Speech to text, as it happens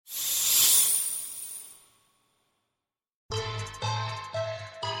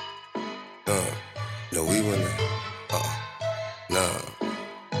No, we will not. Nah.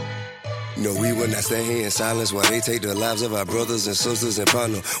 No, we will not stand here in silence while they take the lives of our brothers and sisters and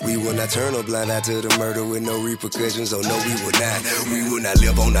partner. We will not turn a blind eye to the murder with no repercussions. Oh no, we will not. We will not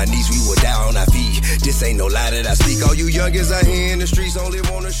live on our knees. We will die on our feet. This ain't no lie that I speak. All you youngins out here in the streets only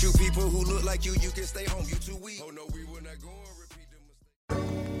wanna shoot people who look like you. You can stay home. You too weak. Oh no, we will not go and repeat the mistake.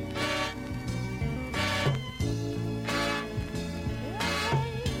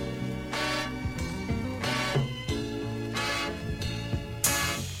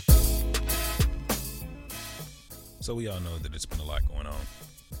 So we all know that it's been a lot going on.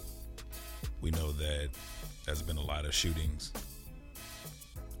 We know that there's been a lot of shootings.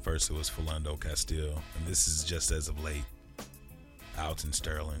 First it was Philando Castile, and this is just as of late. Alton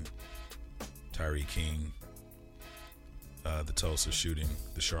Sterling, Tyree King, the Tulsa shooting,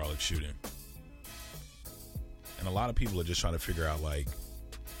 the Charlotte shooting. And a lot of people are just trying to figure out, like,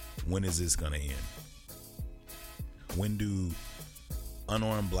 when is this gonna end? When do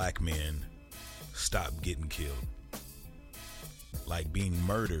unarmed black men stop getting killed? Like being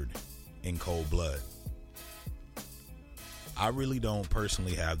murdered in cold blood. I really don't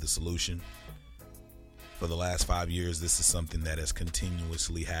personally have the solution. For the last 5 years, this is something that has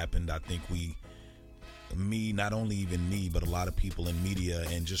continuously happened. I think not only even me, but a lot of people in media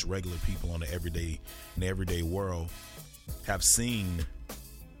and just regular people in the everyday world have seen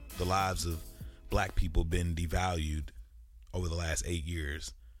the lives of black people been devalued over the last 8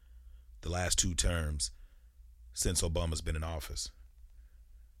 years, the last 2 terms since Obama's been in office.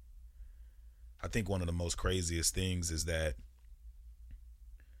 I think one of the most craziest things is that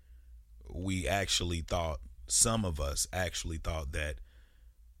some of us actually thought that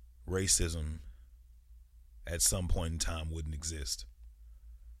racism at some point in time wouldn't exist.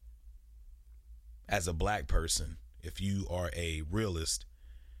 As a black person, if you are a realist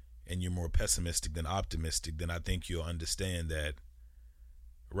and you're more pessimistic than optimistic, then I think you'll understand that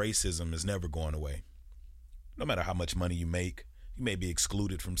racism is never going away. No matter how much money you make, you may be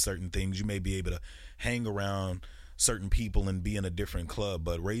excluded from certain things. You may be able to hang around certain people and be in a different club,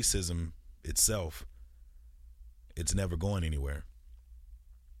 but racism itself, it's never going anywhere.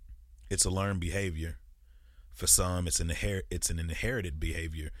 It's a learned behavior. For some, it's an inherited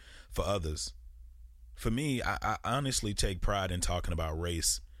behavior. For others, for me, I honestly take pride in talking about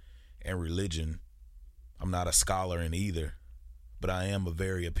race and religion. I'm not a scholar in either, but I am a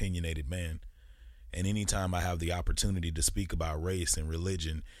very opinionated man. And anytime I have the opportunity to speak about race and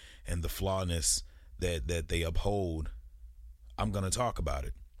religion and the flawness that they uphold, I'm going to talk about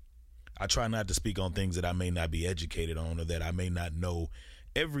it. I try not to speak on things that I may not be educated on or that I may not know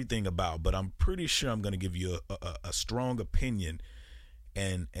everything about, but I'm pretty sure I'm going to give you a strong opinion,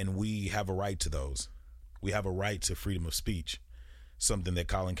 and we have a right to those. We have a right to freedom of speech, something that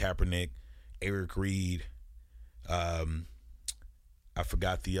Colin Kaepernick, Eric Reed, I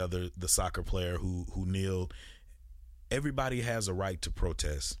forgot the soccer player who kneeled. Everybody has a right to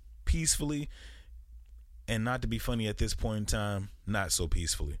protest peacefully, and not to be funny at this point in time, not so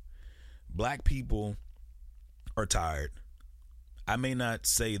peacefully. Black people are tired. I may not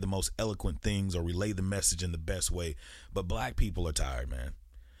say the most eloquent things or relay the message in the best way, but black people are tired, man.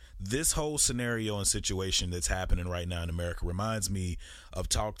 This whole scenario and situation that's happening right now in America reminds me of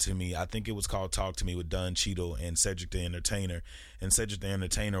Talk to Me. I think it was called Talk to Me with Don Cheadle and Cedric the Entertainer. And Cedric the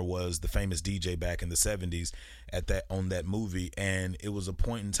Entertainer was the famous DJ back in the 70s on that movie. And it was a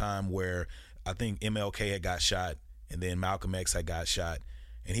point in time where I think MLK had got shot and then Malcolm X had got shot.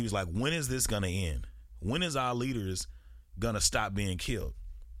 And he was like, when is this going to end? When is our leaders going to stop being killed?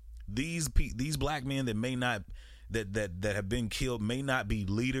 These black men that may not that have been killed may not be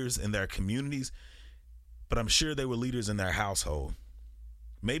leaders in their communities, but I'm sure they were leaders in their household.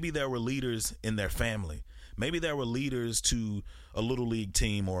 Maybe there were leaders in their family. Maybe there were leaders to a little league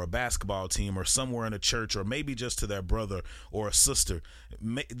team or a basketball team or somewhere in a church, or maybe just to their brother or a sister.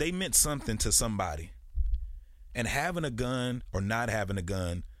 They meant something to somebody. And having a gun or not having a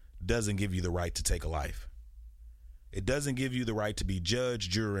gun doesn't give you the right to take a life. It doesn't give you the right to be judge,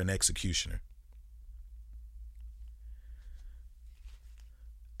 juror, and executioner.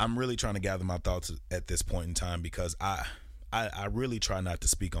 I'm really trying to gather my thoughts at this point in time because I really try not to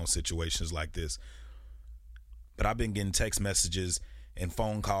speak on situations like this. But I've been getting text messages and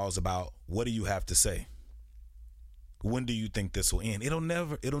phone calls about, what do you have to say? When do you think this will end? It'll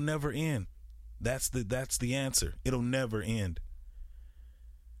never end. That's the answer. It'll never end.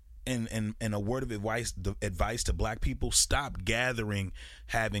 And a word of advice to black people: stop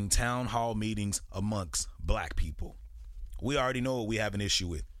having town hall meetings amongst black people. We already know what we have an issue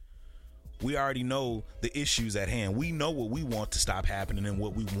with. We already know the issues at hand. We know what we want to stop happening and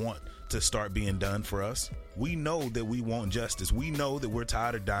what we want to start being done for us. We know that we want justice. We know that we're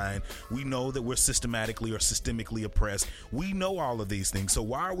tired of dying. We know that we're systematically or systemically oppressed. We know all of these things. So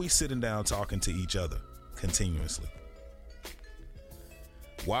why are we sitting down talking to each other continuously?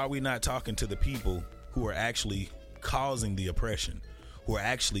 Why are we not talking to the people who are actually causing the oppression, who are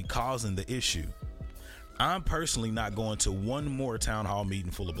actually causing the issue? I'm personally not going to one more town hall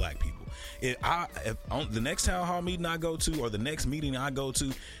meeting full of black people. If on the next town hall meeting I go to, or the next meeting I go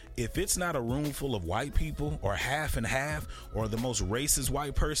to, if it's not a room full of white people, or half and half, or the most racist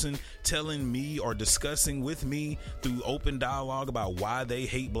white person telling me or discussing with me through open dialogue about why they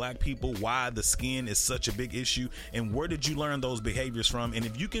hate black people, why the skin is such a big issue, and where did you learn those behaviors from, and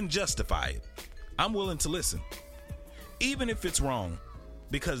if you can justify it, I'm willing to listen, even if it's wrong,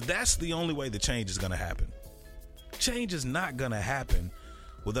 because that's the only way the change is going to happen. Change is not going to happen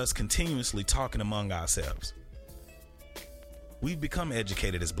with us continuously talking among ourselves. We've become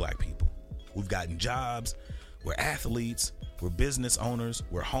educated as black people. We've gotten jobs. We're athletes. We're business owners.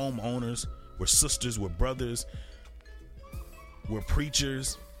 We're homeowners. We're sisters. We're brothers. We're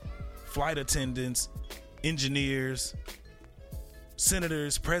preachers, flight attendants, engineers,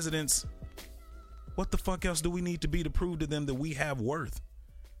 senators, presidents. What the fuck else do we need to be to prove to them that we have worth?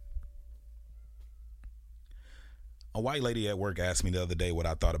 A white lady at work asked me the other day what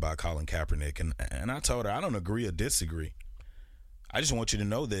I thought about Colin Kaepernick, and I told her I don't agree or disagree. I just want you to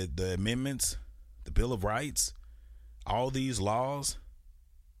know that the amendments, the Bill of Rights, all these laws,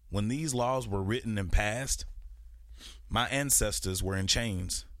 when these laws were written and passed, my ancestors were in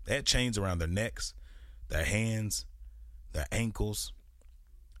chains. They had chains around their necks, their hands, their ankles.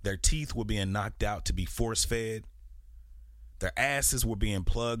 Their teeth were being knocked out to be force-fed. Their asses were being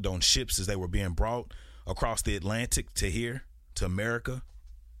plugged on ships as they were being brought across the Atlantic to here, to America.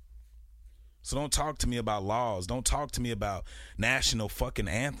 So don't talk to me about laws. Don't talk to me about national fucking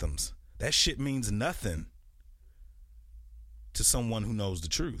anthems. That shit means nothing to someone who knows the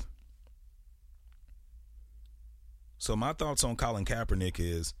truth. So my thoughts on Colin Kaepernick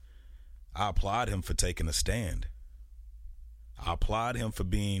is, I applaud him for taking a stand. I applaud him for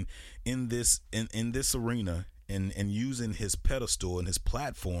being in this arena and using his pedestal and his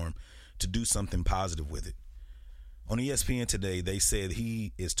platform to do something positive with it. On ESPN today, they said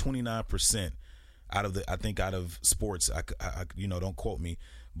he is 29% out of sports. I don't quote me,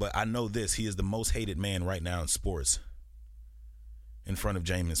 but I know this: he is the most hated man right now in sports, in front of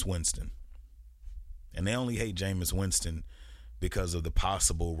Jameis Winston. And they only hate Jameis Winston because of the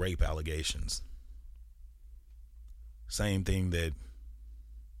possible rape allegations. Same thing that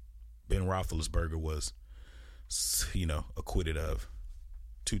Ben Roethlisberger was, acquitted of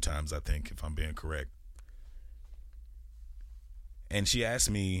 2 times, I think, if I'm being correct. And she asked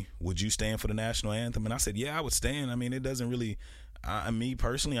me, would you stand for the national anthem? And I said, yeah, I would stand. I mean, it doesn't really, me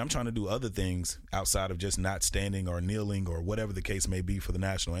personally, I'm trying to do other things outside of just not standing or kneeling or whatever the case may be for the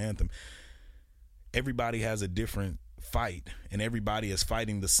national anthem. Everybody has a different fight, and everybody is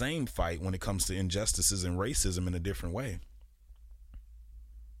fighting the same fight when it comes to injustices and racism in a different way.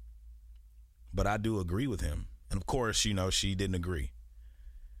 But I do agree with him. And of course, she didn't agree.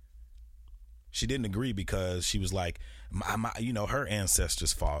 She didn't agree because she was like, her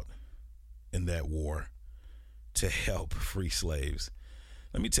ancestors fought in that war to help free slaves.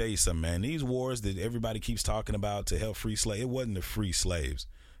 Let me tell you something, man. These wars that everybody keeps talking about to help free slaves, it wasn't to free slaves.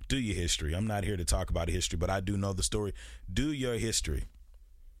 Do your history. I'm not here to talk about history, but I do know the story. Do your history.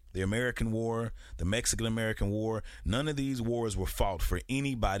 The American War, the Mexican-American War, none of these wars were fought for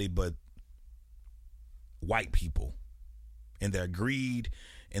anybody but white people and their greed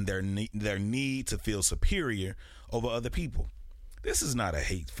and their need to feel superior over other people. This is not a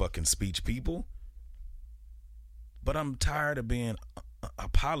hate fucking speech, people. But I'm tired of being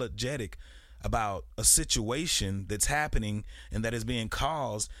apologetic about a situation that's happening and that is being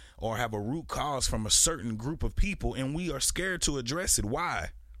caused or have a root cause from a certain group of people, and we are scared to address it.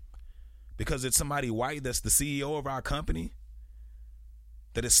 Why? Because it's somebody white that's the CEO of our company?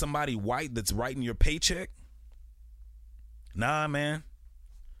 That it's somebody white that's writing your paycheck? Nah, man.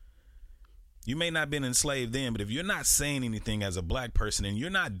 You may not have been enslaved then, but if you're not saying anything as a black person and you're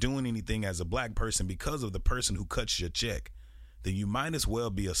not doing anything as a black person because of the person who cuts your check, then you might as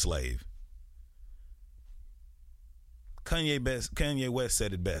well be a slave. Kanye West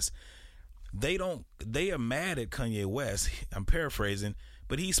said it best. They are mad at Kanye West. I'm paraphrasing,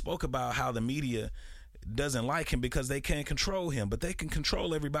 but he spoke about how the media doesn't like him because they can't control him, but they can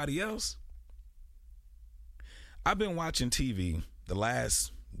control everybody else. I've been watching TV the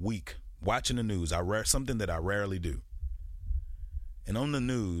last week, watching the news. Something that I rarely do. And on the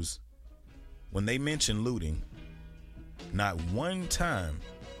news, when they mention looting, not one time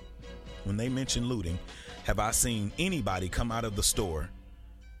when they mention looting have I seen anybody come out of the store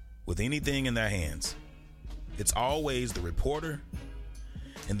with anything in their hands. It's always the reporter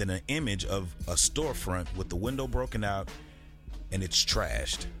and then an image of a storefront with the window broken out and it's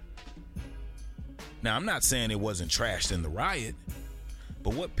trashed. Now, I'm not saying it wasn't trashed in the riot,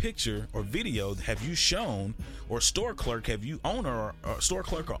 but what picture or video have you shown, or store clerk have you owner or store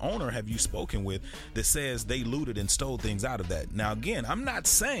clerk or owner have you spoken with that says they looted and stole things out of that? Now, again, I'm not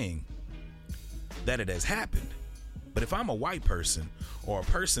saying that it has happened, but if I'm a white person or a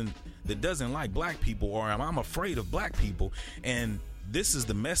person that doesn't like black people, or I'm afraid of black people, and this is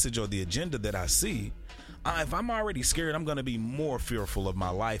the message or the agenda that I see, if I'm already scared, I'm going to be more fearful of my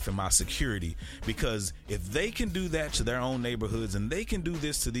life and my security, because if they can do that to their own neighborhoods and they can do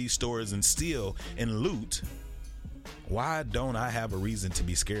this to these stores and steal and loot, why don't I have a reason to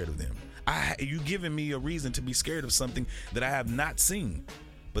be scared of them? You giving me a reason to be scared of something that I have not seen,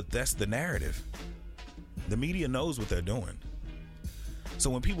 but that's the narrative. The media knows what they're doing.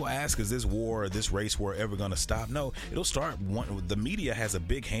 So when people ask, is this war or this race war ever going to stop? No, it'll start. The media has a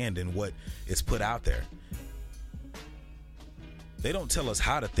big hand in what is put out there. They don't tell us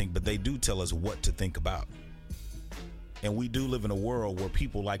how to think, but they do tell us what to think about. And we do live in a world where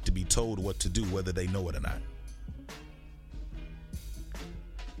people like to be told what to do, whether they know it or not.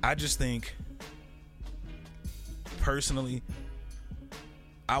 I just think, personally,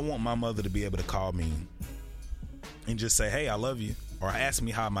 I want my mother to be able to call me and just say, hey, I love you, or ask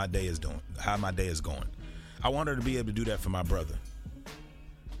me how my day is going. I want her to be able to do that for my brother.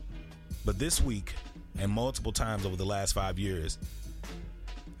 But this week, and multiple times over the last 5 years,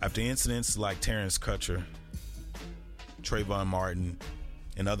 after incidents like Terrence Crutcher, Trayvon Martin,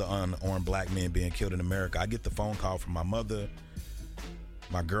 and other unarmed black men being killed in America, I get the phone call from my mother,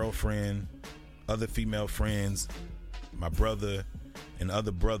 my girlfriend, other female friends, my brother, and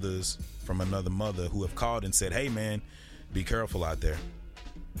other brothers from another mother who have called and said, hey man, be careful out there.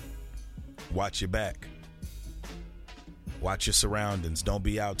 Watch your back. Watch your surroundings. Don't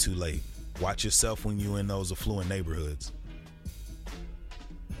be out too late. Watch yourself when you're in those affluent neighborhoods.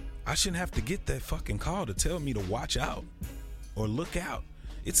 I shouldn't have to get that fucking call to tell me to watch out or look out.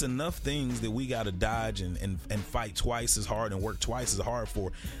 It's enough things that we got to dodge and fight twice as hard and work twice as hard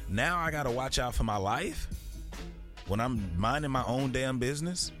for. Now I got to watch out for my life when I'm minding my own damn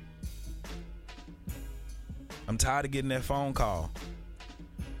business. I'm tired of getting that phone call.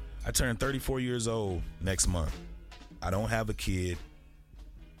 I turn 34 years old next month. I don't have a kid.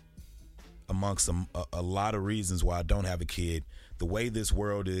 Amongst a lot of reasons why I don't have a kid, the way this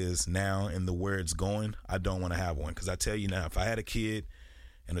world is now and the where it's going, I don't want to have one. Because I tell you now, if I had a kid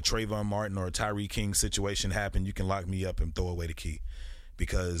and a Trayvon Martin or a Tyree King situation happened, you can lock me up and throw away the key.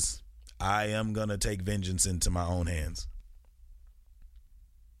 Because I am going to take vengeance into my own hands.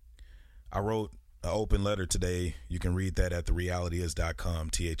 I wrote an open letter today. You can read that at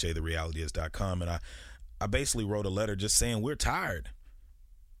therealityis.com, therealityis.com. And I basically wrote a letter just saying we're tired.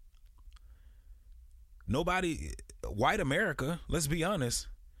 Nobody, white America, let's be honest,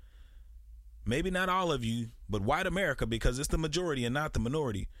 maybe not all of you, but white America, because it's the majority and not the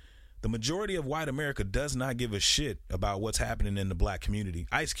minority. The majority of white America does not give a shit about what's happening in the black community.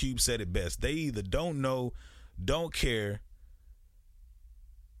 Ice Cube said it best. They either don't know, don't care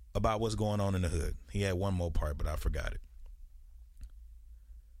about what's going on in the hood. He had one more part, but I forgot it.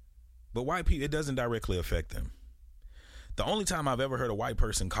 But white people, it doesn't directly affect them. The only time I've ever heard a white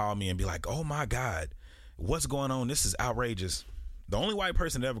person call me and be like, oh my God, what's going on? This is outrageous. The only white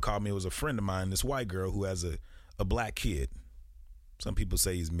person that ever called me was a friend of mine, this white girl who has a black kid. Some people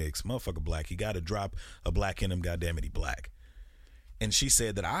say he's mixed. Motherfucker black. He got to drop a black in him. Goddamn it, he black. And she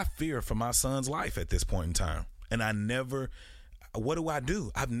said that I fear for my son's life at this point in time. And what do I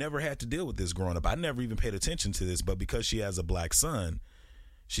do? I've never had to deal with this growing up. I never even paid attention to this, but because she has a black son,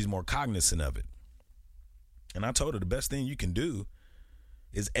 she's more cognizant of it. And I told her the best thing you can do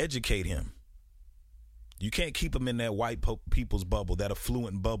is educate him. You can't keep him in that white people's bubble, that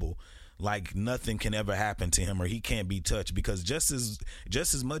affluent bubble, like nothing can ever happen to him or he can't be touched, because just as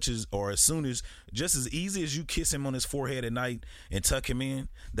easy as you kiss him on his forehead at night and tuck him in,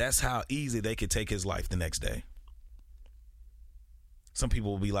 that's how easy they could take his life the next day. Some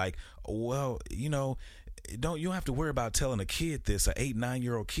people will be like, well, you don't have to worry about telling a kid this, an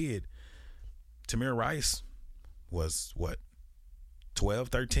 8-9-year-old kid. Tamir Rice was what, 12,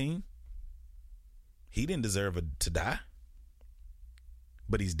 13? He didn't deserve to die,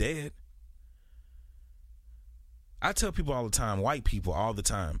 but he's dead. I tell people all the time, white people all the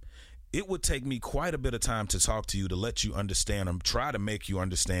time, it would take me quite a bit of time to talk to you, to let you understand, or try to make you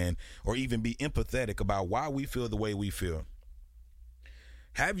understand, or even be empathetic about why we feel the way we feel.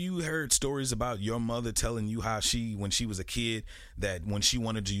 Have you heard stories about your mother telling you how when she was a kid, that when she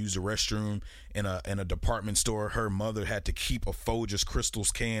wanted to use the restroom in a department store, her mother had to keep a Folgers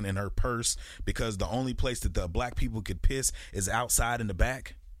Crystals can in her purse because the only place that the black people could piss is outside in the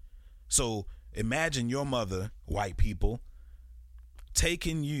back? So imagine your mother, white people,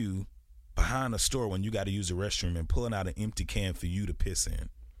 taking you behind a store when you got to use the restroom and pulling out an empty can for you to piss in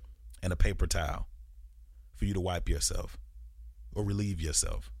and a paper towel for you to wipe yourself or relieve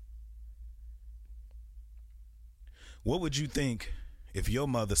yourself. What would you think if your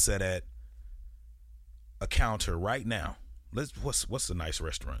mother sat at a counter right now? What's a nice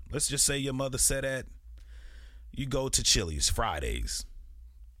restaurant? Let's just say your mother sat at, you go to Chili's, Fridays,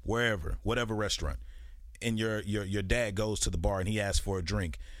 wherever, whatever restaurant, and your dad goes to the bar and he asks for a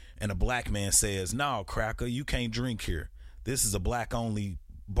drink, and a black man says, "No, cracker, you can't drink here. This is a black only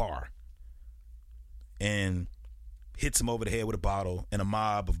bar," and hits him over the head with a bottle, and a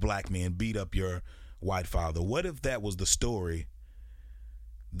mob of black men beat up your white father. What if that was the story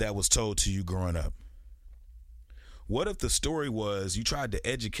that was told to you growing up? What if the story was you tried to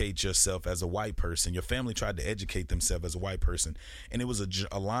educate yourself as a white person, your family tried to educate themselves as a white person, and it was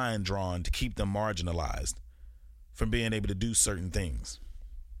a line drawn to keep them marginalized from being able to do certain things?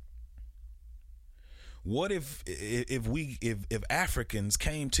 What if Africans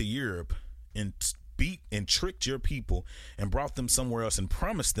came to Europe and beat and tricked your people and brought them somewhere else and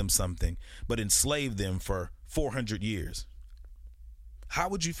promised them something, but enslaved them for 400 years? How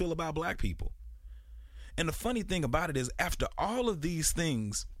would you feel about black people? And the funny thing about it is, after all of these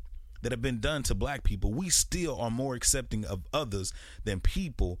things that have been done to black people, we still are more accepting of others than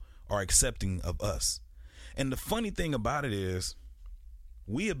people are accepting of us. And the funny thing about it is,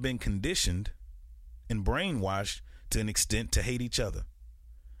 we have been conditioned and brainwashed to an extent to hate each other.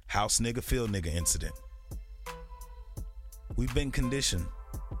 House nigga, field nigga incident. We've been conditioned.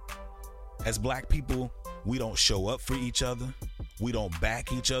 As black people, we don't show up for each other. We don't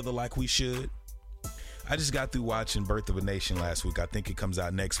back each other like we should. I just got through watching Birth of a Nation last week. I think it comes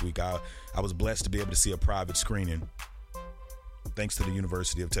out next week. I was blessed to be able to see a private screening, thanks to the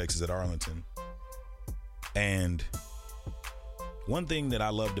University of Texas at Arlington. And one thing that I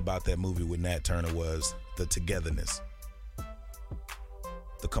loved about that movie with Nat Turner was the togetherness,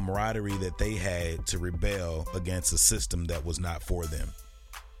 the camaraderie that they had to rebel against a system that was not for them.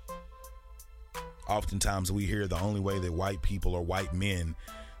 Oftentimes we hear the only way that white people or white men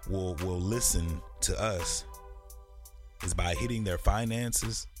will listen to us is by hitting their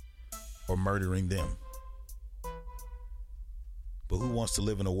finances or murdering them. But who wants to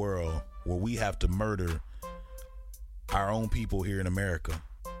live in a world where we have to murder our own people here in America,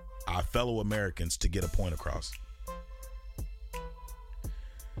 our fellow Americans, to get a point across?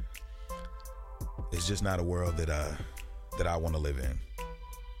 It's just not a world that I want to live in.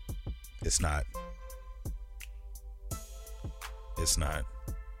 It's not. It's not.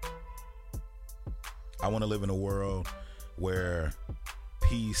 I want to live in a world where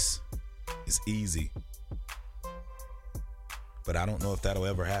peace is easy. But I don't know if that'll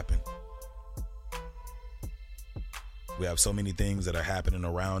ever happen. We have so many things that are happening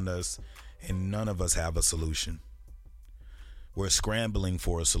around us, and none of us have a solution. We're scrambling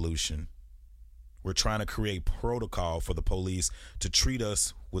for a solution. We're trying to create protocol for the police to treat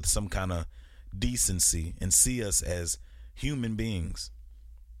us with some kind of decency and see us as human beings.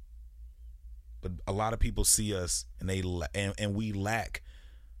 But a lot of people see us and we lack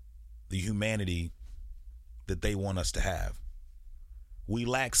the humanity that they want us to have. We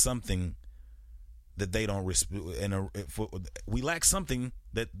lack something that they don't respect, and we lack something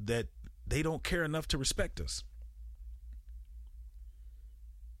that they don't care enough to respect us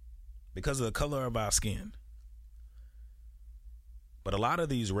because of the color of our skin. But a lot of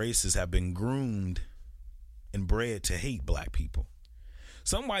these races have been groomed and bred to hate black people.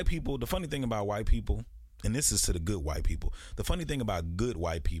 Some white people, the funny thing about white people, and this is to the good white people, the funny thing about good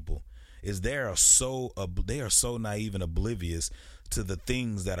white people is they are so naive and oblivious to the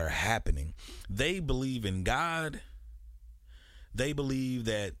things that are happening. They believe in God. They believe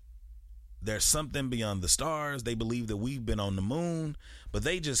that there's something beyond the stars. They believe that we've been on the moon, but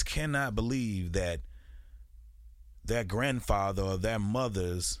they just cannot believe that their grandfather or their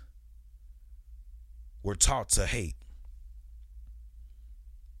mothers were taught to hate.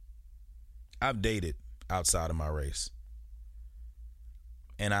 I've dated outside of my race,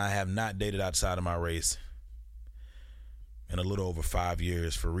 and I have not dated outside of my race in a little over 5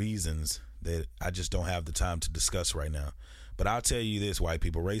 years for reasons that I just don't have the time to discuss right now. But I'll tell you this, white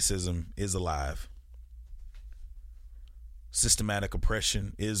people, racism is alive. Systematic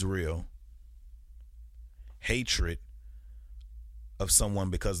oppression is real. Hatred of someone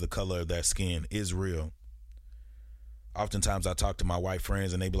because of the color of their skin is real. Oftentimes I talk to my white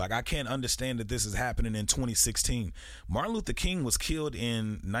friends and they be like, I can't understand that this is happening in 2016. Martin Luther King was killed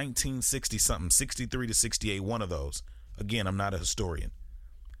in 1960 something, 63 to 68, one of those. Again, I'm not a historian.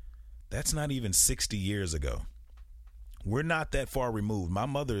 That's not even 60 years ago. We're not that far removed. My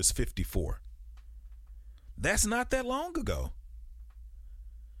mother is 54. That's not that long ago.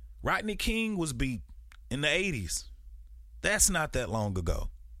 Rodney King was beat in the 80s. That's not that long ago.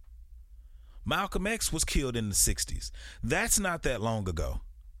 Malcolm X was killed in the 60s. That's not that long ago.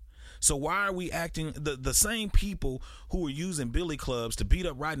 So why are we acting, the same people who were using billy clubs to beat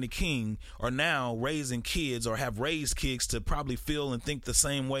up Rodney King are now raising kids or have raised kids to probably feel and think the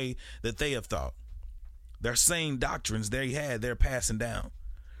same way that they have thought. Their same doctrines they're passing down.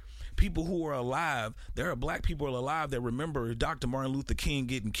 People who are alive, there are black people alive that remember Dr. Martin Luther King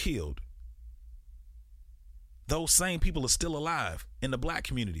getting killed. Those same people are still alive in the black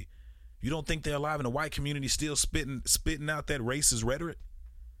community. You don't think they're alive in the white community still spitting out that racist rhetoric?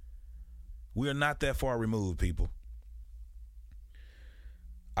 We are not that far removed, people.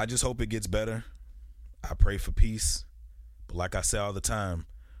 I just hope it gets better. I pray for peace. But like I say all the time,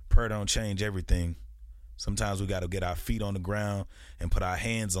 prayer don't change everything. Sometimes we got to get our feet on the ground and put our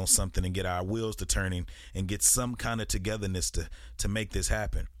hands on something and get our wheels to turning and get some kind of togetherness to make this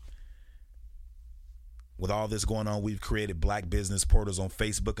happen. With all this going on, we've created black business portals on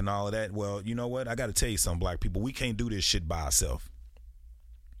Facebook and all of that. Well, you know what? I got to tell you something, black people. We can't do this shit by ourselves.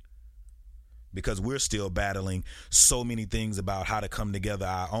 Because we're still battling so many things about how to come together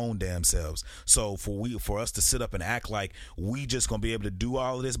our own damn selves. So for us to sit up and act like we just going to be able to do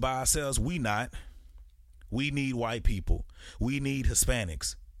all of this by ourselves, we not. We need white people. We need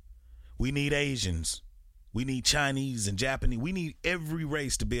Hispanics. We need Asians. We need Chinese and Japanese. We need every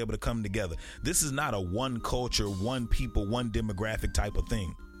race to be able to come together. This is not a one culture, one people, one demographic type of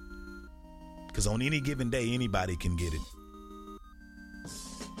thing. Because on any given day, anybody can get it.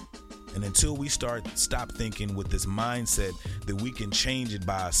 And until we stop thinking with this mindset that we can change it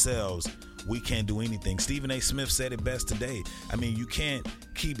by ourselves, we can't do anything. Stephen A. Smith said it best today. I mean, you can't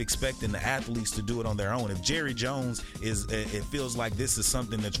keep expecting the athletes to do it on their own. If Jerry Jones it feels like this is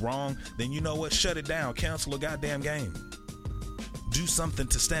something that's wrong, then you know what? Shut it down. Cancel a goddamn game. Do something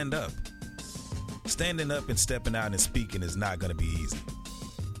to stand up. Standing up and stepping out and speaking is not going to be easy.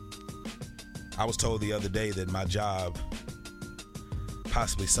 I was told the other day that my job,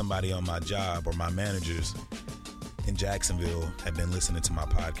 possibly somebody on my job or my managers in Jacksonville have been listening to my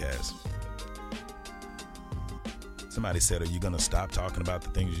podcast. Somebody said, are you going to stop talking about the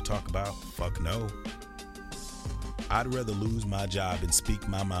things you talk about? Fuck no. I'd rather lose my job and speak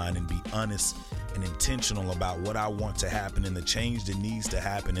my mind and be honest and intentional about what I want to happen and the change that needs to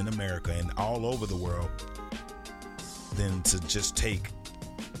happen in America and all over the world than to just take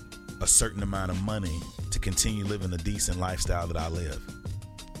a certain amount of money to continue living the decent lifestyle that I live.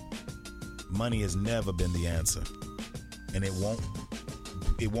 Money has never been the answer, and it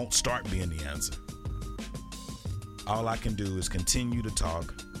won't start being the answer. All I can do is continue to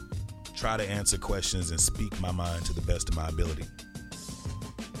talk, try to answer questions, and speak my mind to the best of my ability.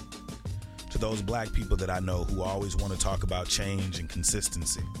 To those black people that I know who always want to talk about change and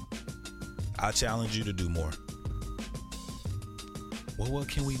consistency, I challenge you to do more. Well, what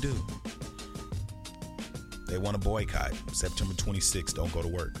can we do? They want to boycott. September 26th, don't go to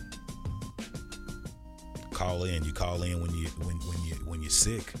work. Call in. You call in when you're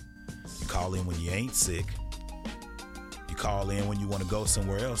sick. You call in when you ain't sick. You call in when you want to go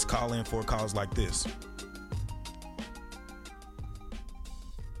somewhere else. Call in for a cause like this.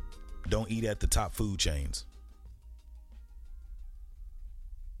 Don't eat at the top food chains.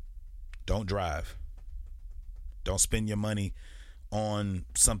 Don't drive. Don't spend your money on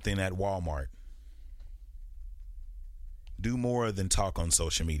something at Walmart. Do more than talk on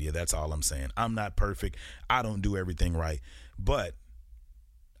social media. That's all I'm saying. I'm not perfect. I don't do everything right. But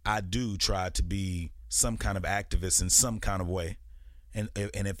I do try to be some kind of activist in some kind of way. And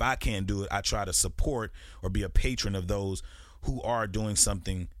if I can't do it, I try to support or be a patron of those who are doing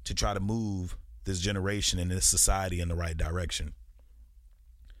something to try to move this generation and this society in the right direction.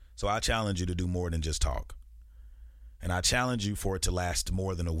 So I challenge you to do more than just talk. And I challenge you for it to last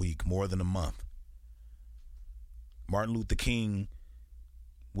more than a week, more than a month. Martin Luther King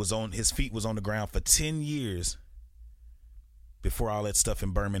his feet was on the ground for 10 years before all that stuff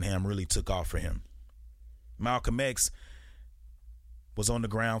in Birmingham really took off for him. Malcolm X was on the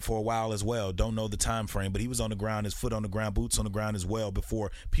ground for a while as well. Don't know the time frame, but he was on the ground, his foot on the ground, boots on the ground as well,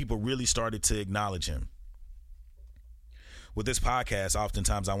 before people really started to acknowledge him. With this podcast,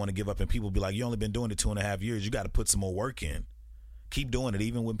 oftentimes I want to give up and people be like, you only been doing it 2.5 years. You got to put some more work in. Keep doing it,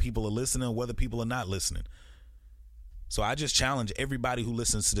 even when people are listening, whether people are not listening. So I just challenge everybody who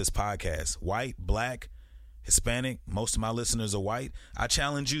listens to this podcast, white, black, Hispanic, most of my listeners are white. I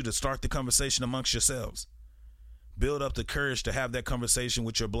challenge you to start the conversation amongst yourselves. Build up the courage to have that conversation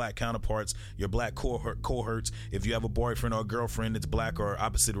with your black counterparts, your black cohorts. If you have a boyfriend or a girlfriend that's black or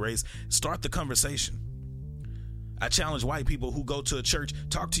opposite race, start the conversation. I challenge white people who go to a church,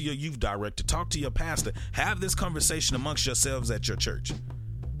 talk to your youth director, talk to your pastor, have this conversation amongst yourselves at your church.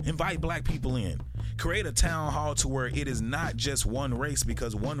 Invite black people in. Create a town hall to where it is not just one race,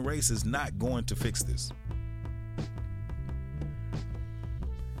 because one race is not going to fix this.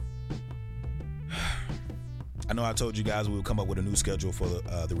 I know I told you guys we would come up with a new schedule for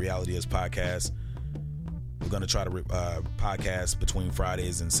the Reality Is podcast. We're going to try to podcast between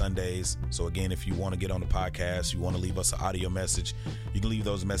Fridays and Sundays. So again, if you want to get on the podcast, you want to leave us an audio message, you can leave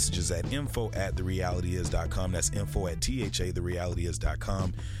those messages at info@therealityis.com. That's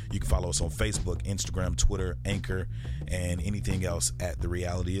info@therealityis.com. You can follow us on Facebook, Instagram, Twitter, Anchor, and anything else at The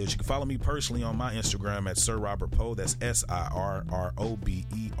Reality Is. You can follow me personally on my Instagram at Sir Robert Poe. That's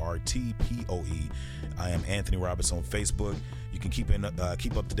SIRROBERTPOE. I am Anthony Roberts on Facebook. You can keep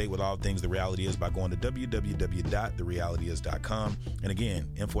up to date with all things The Reality Is by going to www.therealityis.com. And again,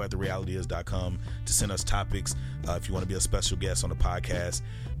 info@therealityis.com to send us topics if you want to be a special guest on the podcast.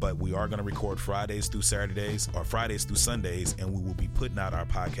 But we are going to record Fridays through Saturdays or Fridays through Sundays, and we will be putting out our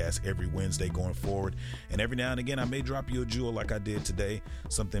podcast every Wednesday going forward. And every now and again, I may drop you a jewel like I did today,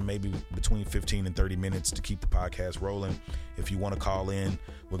 something maybe between 15 and 30 minutes to keep the podcast rolling. If you want to call in,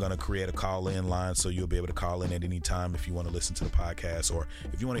 we're going to create a call-in line, so you'll be able to call in at any time if you want to listen to the podcast, or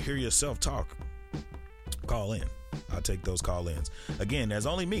if you want to hear yourself talk, call in. I'll take those call-ins. Again, there's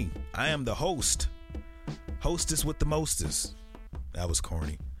only me. I am the host. Hostess with the mostest. That was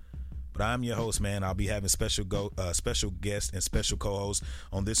corny. But I'm your host, man. I'll be having special guests and special co-hosts.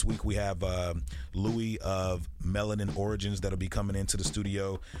 On this week, we have Louis of Melanin Origins that'll be coming into the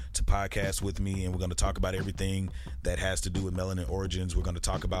studio to podcast with me, and we're going to talk about everything that has to do with Melanin Origins. We're going to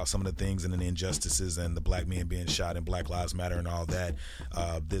talk about some of the things and the injustices and the black men being shot and Black Lives Matter and all that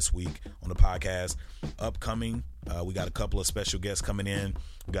this week on the podcast. Upcoming, we got a couple of special guests coming in.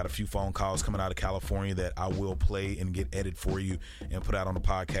 We got a few phone calls coming out of California that I will play and get edited for you and put out on the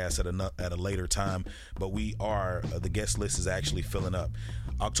podcast at a later time. But the guest list is actually filling up.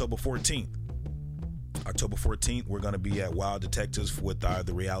 October 14th, we're going to be at Wild Detectives with our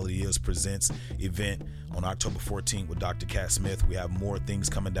The Reality Is Presents event on October 14th with Dr. Cat Smith. We have more things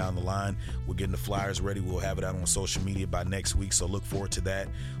coming down the line. We're getting the flyers ready. We'll have it out on social media by next week, so look forward to that.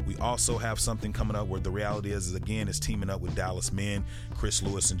 We also have something coming up where The Reality Is teaming up with Dallas Men, Chris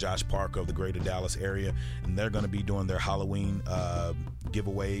Lewis and Josh Parker of the greater Dallas area, and they're going to be doing their Halloween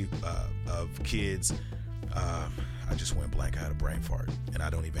giveaway of kids. I just went blank. I had a brain fart, and I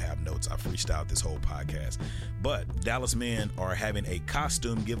don't even have notes. I freestyled this whole podcast. But Dallas Men are having a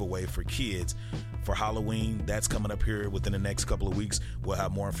costume giveaway for kids for Halloween. That's coming up here within the next couple of weeks. We'll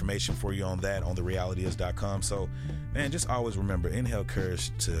have more information for you on that on therealityis.com. So, man, just always remember, inhale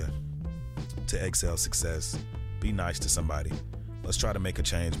courage to exhale success. Be nice to somebody. Let's try to make a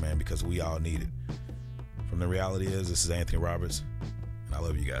change, man, because we all need it. From The Reality Is, this is Anthony Roberts, and I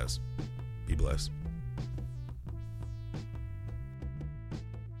love you guys. Be blessed.